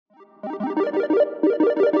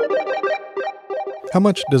How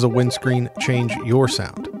much does a windscreen change your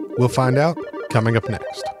sound? We'll find out coming up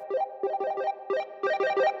next.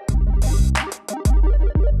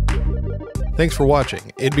 Thanks for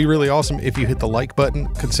watching. It'd be really awesome if you hit the like button,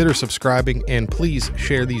 consider subscribing, and please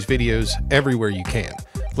share these videos everywhere you can.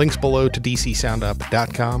 Links below to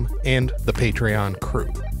DcSoundOp.com and the Patreon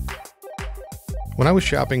crew. When I was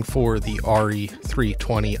shopping for the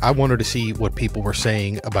RE320, I wanted to see what people were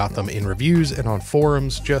saying about them in reviews and on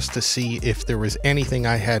forums, just to see if there was anything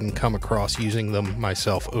I hadn't come across using them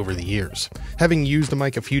myself over the years. Having used a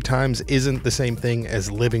mic a few times isn't the same thing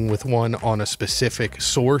as living with one on a specific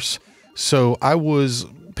source, so I was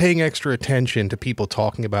paying extra attention to people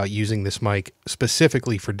talking about using this mic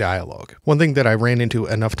specifically for dialogue. One thing that I ran into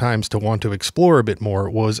enough times to want to explore a bit more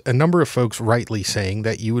was a number of folks rightly saying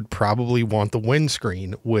that you would probably want the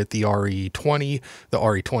windscreen with the RE20, the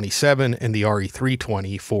RE27, and the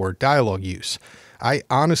RE320 for dialogue use. I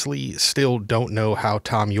honestly still don't know how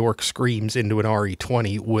Tom York screams into an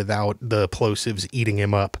RE20 without the plosives eating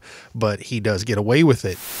him up, but he does get away with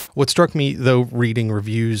it. What struck me, though, reading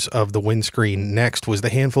reviews of the windscreen next was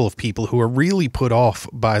the handful of people who are really put off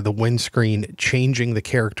by the windscreen changing the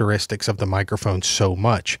characteristics of the microphone so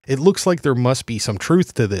much. It looks like there must be some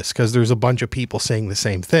truth to this, because there's a bunch of people saying the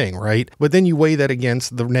same thing, right? But then you weigh that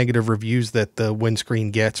against the negative reviews that the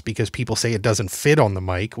windscreen gets because people say it doesn't fit on the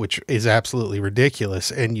mic, which is absolutely ridiculous.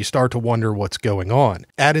 And you start to wonder what's going on.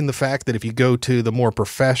 Add in the fact that if you go to the more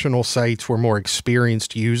professional sites where more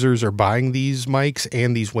experienced users are buying these mics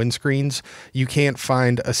and these windscreens, you can't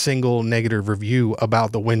find a single negative review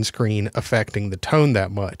about the windscreen affecting the tone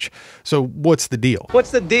that much. So what's the deal?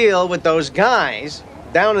 What's the deal with those guys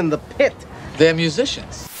down in the pit? They're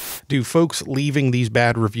musicians. Do folks leaving these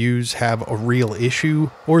bad reviews have a real issue,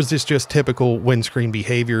 or is this just typical windscreen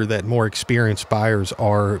behavior that more experienced buyers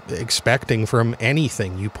are expecting from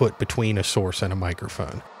anything you put between a source and a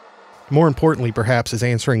microphone? More importantly, perhaps, is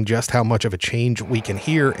answering just how much of a change we can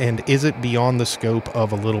hear, and is it beyond the scope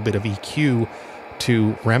of a little bit of EQ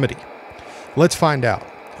to remedy? Let's find out.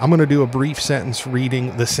 I'm going to do a brief sentence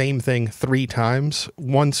reading the same thing 3 times,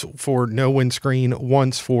 once for no windscreen,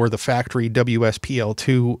 once for the factory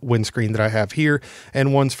WSPL2 windscreen that I have here,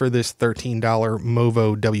 and once for this $13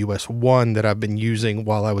 Movo WS1 that I've been using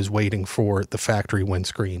while I was waiting for the factory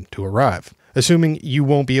windscreen to arrive. Assuming you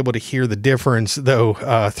won't be able to hear the difference, though,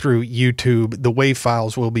 through YouTube, the WAV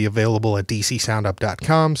files will be available at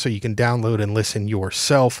DcSoundOp.com, so you can download and listen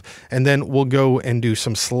yourself, and then we'll go and do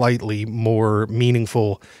some slightly more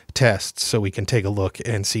meaningful tests so we can take a look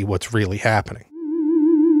and see what's really happening.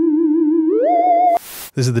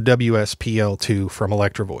 This is the WSPL2 from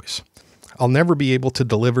Electrovoice. I'll never be able to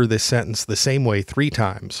deliver this sentence the same way 3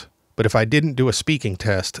 times, but if I didn't do a speaking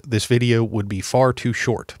test, this video would be far too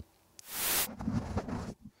short.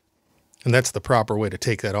 And that's the proper way to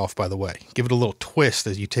take that off, by the way. Give it a little twist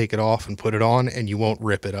as you take it off and put it on, and you won't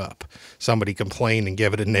rip it up. Somebody complained and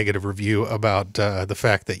gave it a negative review about the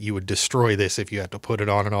fact that you would destroy this if you had to put it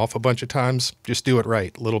on and off a bunch of times. Just do it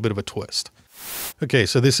right. A little bit of a twist. Okay,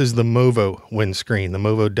 so this is the Movo windscreen, the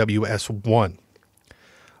Movo WS1.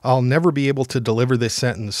 I'll never be able to deliver this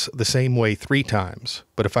sentence the same way 3 times,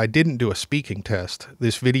 but if I didn't do a speaking test,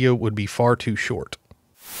 this video would be far too short.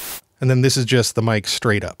 And then this is just the mic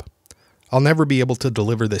straight up. I'll never be able to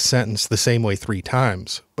deliver this sentence the same way 3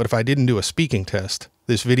 times, but if I didn't do a speaking test,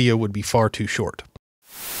 this video would be far too short.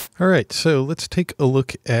 All right, so let's take a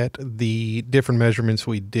look at the different measurements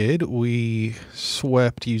we did. We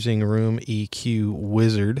swept using Room EQ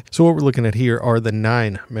Wizard. So what we're looking at here are the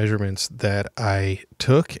 9 measurements that I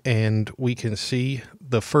took, and we can see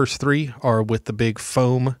the first 3 are with the big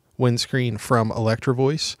foam windscreen from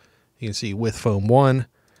Electrovoice. You can see with foam 1,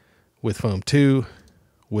 with foam 2,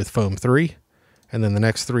 with foam 3, and then the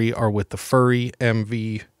next 3 are with the furry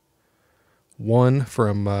MV1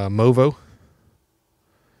 from Movo.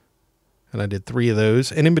 And I did 3 of those.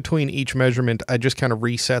 And in between each measurement, I just kind of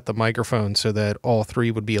reset the microphone so that all 3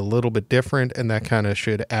 would be a little bit different, and that kind of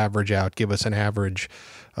should average out, give us an average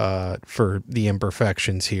for the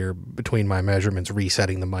imperfections here between my measurements,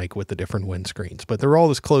 resetting the mic with the different windscreens. But they're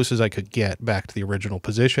all as close as I could get back to the original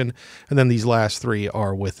position. And then these last 3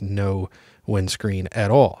 are with no windscreen at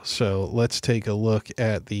all. So let's take a look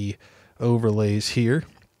at the overlays here.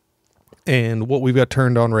 And what we've got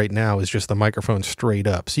turned on right now is just the microphone straight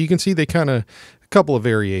up. So you can see they kind of, a couple of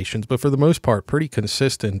variations, but for the most part, pretty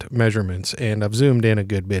consistent measurements. And I've zoomed in a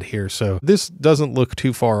good bit here. So this doesn't look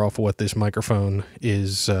too far off what this microphone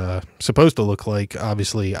is supposed to look like.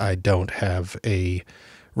 Obviously, I don't have a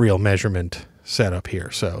real measurement set up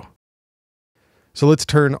here. So let's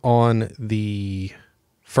turn on the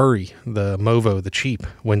furry, the Movo, the cheap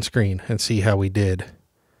windscreen, and see how we did.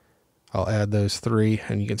 I'll add those three,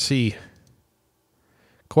 and you can see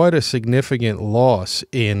quite a significant loss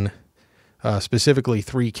in specifically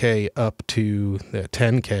 3K up to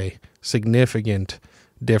 10K. Significant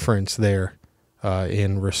difference there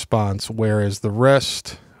in response, whereas the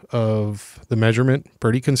rest of the measurement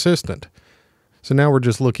pretty consistent. So now we're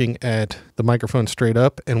just looking at the microphone straight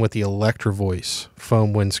up and with the Electro Voice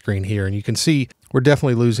foam windscreen here, and you can see we're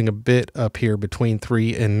definitely losing a bit up here between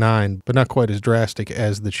 3 and 9, but not quite as drastic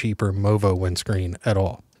as the cheaper Movo windscreen at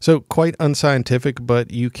all. So quite unscientific,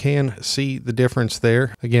 but you can see the difference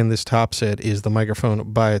there. Again, this top set is the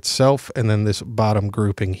microphone by itself, and then this bottom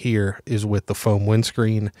grouping here is with the foam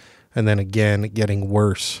windscreen, and then again getting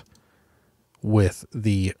worse with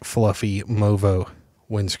the fluffy Movo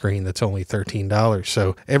windscreen that's only $13.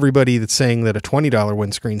 So everybody that's saying that a $20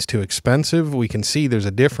 windscreen is too expensive, we can see there's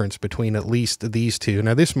a difference between at least these two.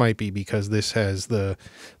 Now this might be because this has the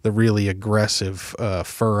really aggressive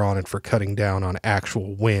fur on it for cutting down on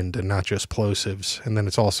actual wind and not just plosives, and then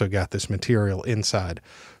it's also got this material inside.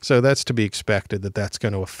 So that's to be expected, that that's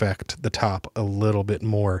going to affect the top a little bit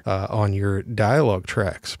more on your dialogue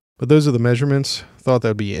tracks. But those are the measurements. Thought that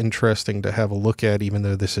would be interesting to have a look at, even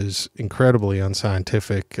though this is incredibly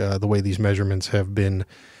unscientific, the way these measurements have been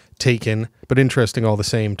taken. But interesting all the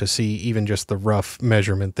same to see even just the rough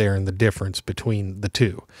measurement there and the difference between the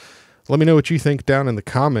two. Let me know what you think down in the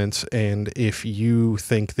comments, and if you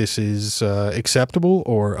think this is acceptable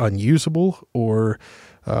or unusable, or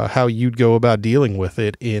how you'd go about dealing with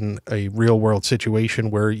it in a real-world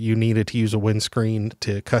situation where you needed to use a windscreen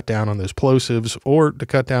to cut down on those plosives or to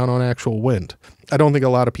cut down on actual wind. I don't think a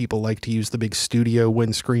lot of people like to use the big studio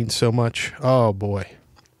windscreen so much. Oh boy,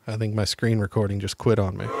 I think my screen recording just quit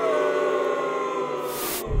on me.